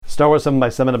Star Wars 7 by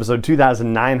 7 episode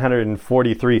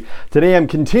 2943. Today I'm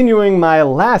continuing my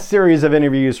last series of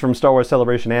interviews from Star Wars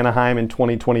Celebration Anaheim in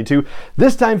 2022,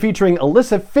 this time featuring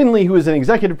Alyssa Finley, who is an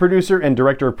executive producer and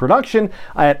director of production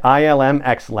at ILM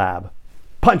X Lab.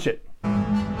 Punch it!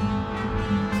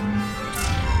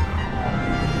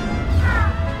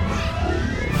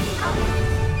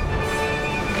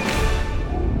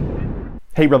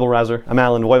 Hey Rebel Rouser, I'm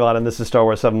Allen Voivod and this is Star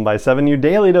Wars 7 by 7, your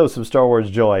daily dose of Star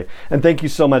Wars joy. And thank you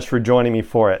so much for joining me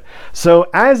for it. So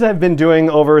as I've been doing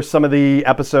over some of the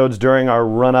episodes during our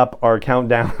run-up, our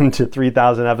countdown to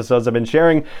 3,000 episodes, I've been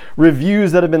sharing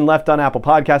reviews that have been left on Apple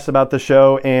Podcasts about the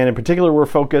show, and in particular we're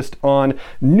focused on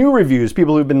new reviews,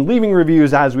 people who've been leaving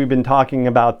reviews as we've been talking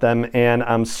about them, and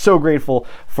I'm so grateful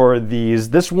for these.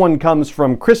 This one comes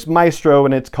from Chris Maestro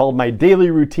and it's called My Daily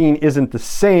Routine Isn't the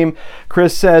Same.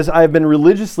 Chris says, I've been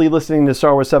religiously listening to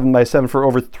Star Wars 7 by 7 for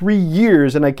over 3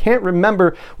 years, and I can't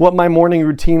remember what my morning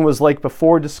routine was like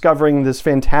before discovering this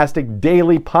fantastic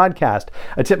daily podcast.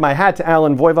 I tip my hat to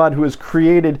Allen Voivod, who has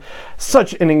created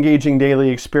such an engaging daily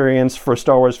experience for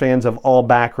Star Wars fans of all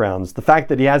backgrounds. The fact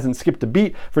that he hasn't skipped a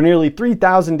beat for nearly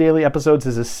 3,000 daily episodes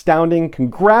is astounding.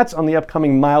 Congrats on the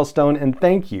upcoming milestone, and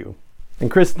thank you. And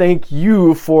Chris, thank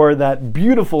you for that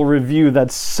beautiful review.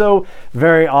 That's so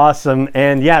very awesome.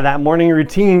 And yeah, that morning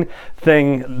routine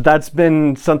thing, that's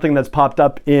been something that's popped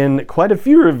up in quite a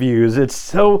few reviews. It's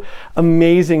so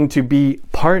amazing to be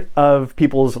part of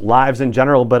people's lives in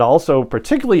general, but also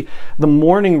particularly the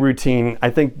morning routine, I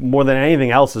think more than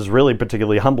anything else is really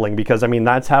particularly humbling, because I mean,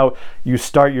 that's how you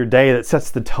start your day. That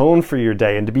sets the tone for your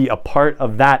day. And to be a part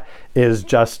of that is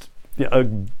just a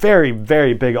very,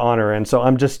 very big honor. And so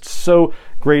I'm just so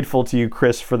grateful to you,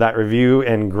 Chris, for that review,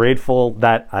 and grateful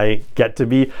that I get to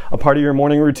be a part of your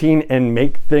morning routine and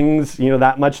make things,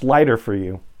 that much lighter for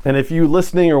you. And if you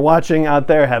listening or watching out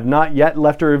there have not yet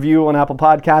left a review on Apple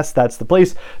Podcasts, that's the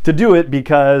place to do it,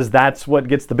 because that's what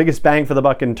gets the biggest bang for the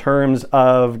buck in terms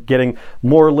of getting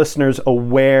more listeners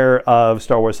aware of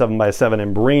Star Wars 7 by 7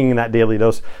 and bringing that daily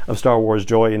dose of Star Wars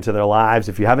joy into their lives.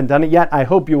 If you haven't done it yet, I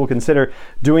hope you will consider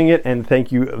doing it, and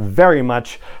thank you very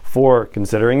much for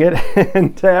considering it.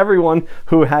 And to everyone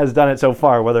who has done it so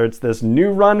far, whether it's this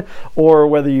new run or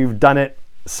whether you've done it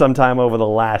sometime over the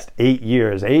last 8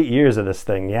 years. 8 years of this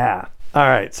thing, yeah. All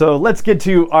right, so let's get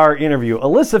to our interview.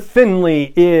 Alyssa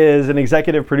Finley is an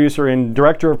executive producer and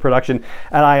director of production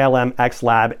at ILM X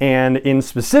Lab, and in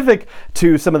specific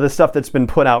to some of the stuff that's been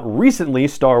put out recently,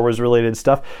 Star Wars related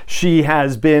stuff, she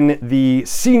has been the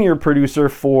senior producer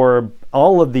for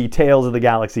all of the Tales of the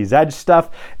Galaxy's Edge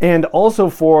stuff, and also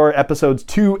for episodes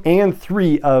 2 and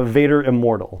 3 of Vader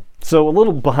Immortal. So a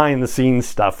little behind the scenes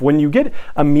stuff. When you get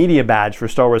a media badge for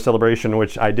Star Wars Celebration,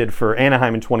 which I did for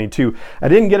Anaheim in 22, I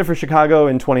didn't get it for Chicago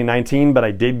in 2019, but I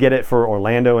did get it for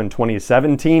Orlando in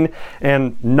 2017,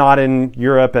 and not in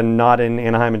Europe and not in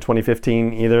Anaheim in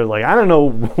 2015 either. Like, I don't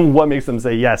know what makes them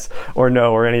say yes or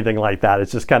no or anything like that.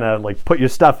 It's just kind of like put your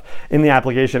stuff in the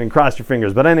application and cross your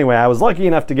fingers. But anyway, I was lucky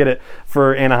enough to get it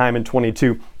for Anaheim in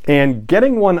 22. And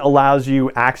getting one allows you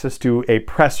access to a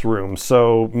press room.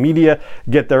 So media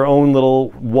get their own little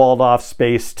walled off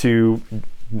space to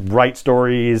write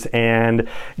stories and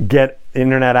get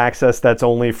internet access that's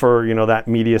only for, that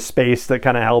media space. That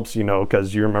kind of helps,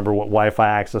 because you remember what Wi-Fi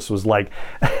access was like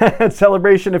at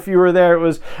Celebration. If you were there, it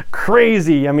was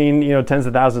crazy. I mean, tens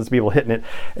of thousands of people hitting it.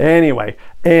 Anyway,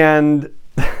 and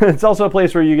it's also a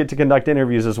place where you get to conduct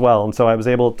interviews as well. And so I was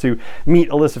able to meet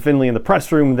Alyssa Finley in the press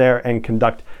room there and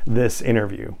conduct this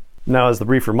interview. Now, as the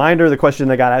brief reminder, the question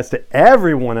that got asked to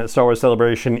everyone at Star Wars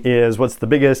Celebration is, what's the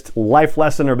biggest life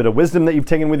lesson or bit of wisdom that you've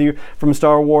taken with you from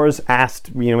Star Wars? Asked,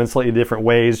 in slightly different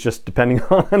ways, just depending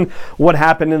on what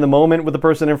happened in the moment with the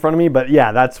person in front of me. But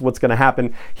yeah, that's what's going to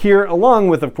happen here, along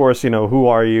with, of course, who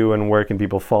are you and where can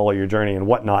people follow your journey and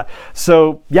whatnot.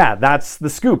 So yeah, that's the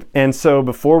scoop. And so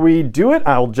before we do it,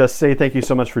 I'll just say thank you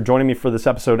so much for joining me for this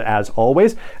episode as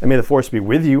always. And may the Force be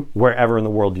with you wherever in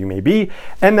the world you may be.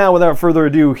 And now, without further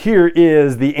ado, here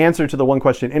is the answer to the one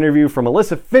question interview from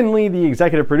Alyssa Finley, the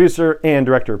executive producer and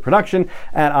director of production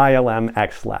at ILM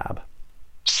X Lab.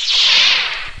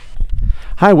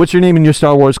 Hi, what's your name and your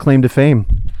Star Wars claim to fame?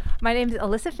 My name is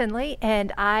Alyssa Finley,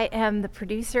 and I am the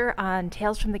producer on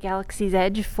Tales from the Galaxy's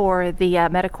Edge for the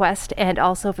MetaQuest, and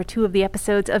also for 2 of the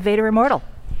episodes of Vader Immortal.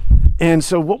 And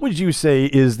so what would you say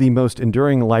is the most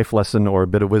enduring life lesson or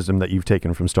bit of wisdom that you've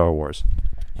taken from Star Wars?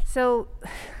 So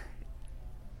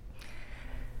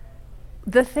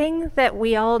the thing that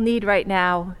we all need right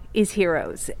now is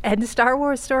heroes, and Star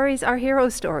Wars stories are hero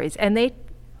stories, and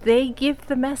they give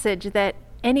the message that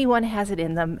anyone has it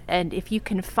in them, and if you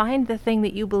can find the thing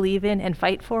that you believe in and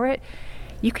fight for it,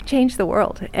 you can change the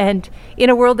world. And in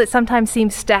a world that sometimes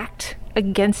seems stacked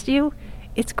against you,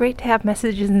 it's great to have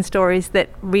messages and stories that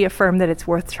reaffirm that it's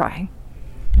worth trying.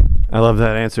 I love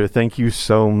that answer. Thank you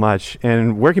so much.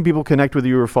 And where can people connect with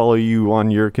you or follow you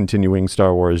on your continuing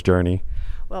Star Wars journey?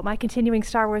 Well, my continuing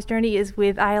Star Wars journey is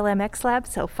with ILM-X Lab,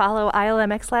 so follow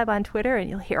ILM-X Lab on Twitter and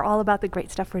you'll hear all about the great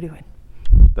stuff we're doing.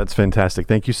 That's fantastic.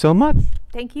 Thank you so much.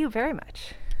 Thank you very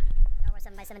much. Star Wars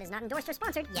 7x7 is not endorsed or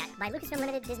sponsored yet by Lucasfilm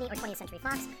Limited, Disney, or 20th Century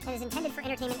Fox, and is intended for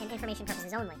entertainment and information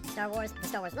purposes only. Star Wars, the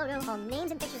Star Wars logo, all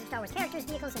names and pictures of Star Wars characters,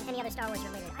 vehicles, and any other Star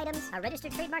Wars-related items are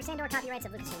registered trademarks and/or copyrights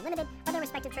of Lucasfilm Limited, or their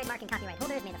respective trademark and copyright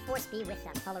holders. May the force be with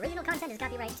them. All original content is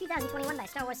copyright 2021 by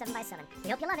Star Wars 7x7. We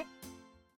hope you love it.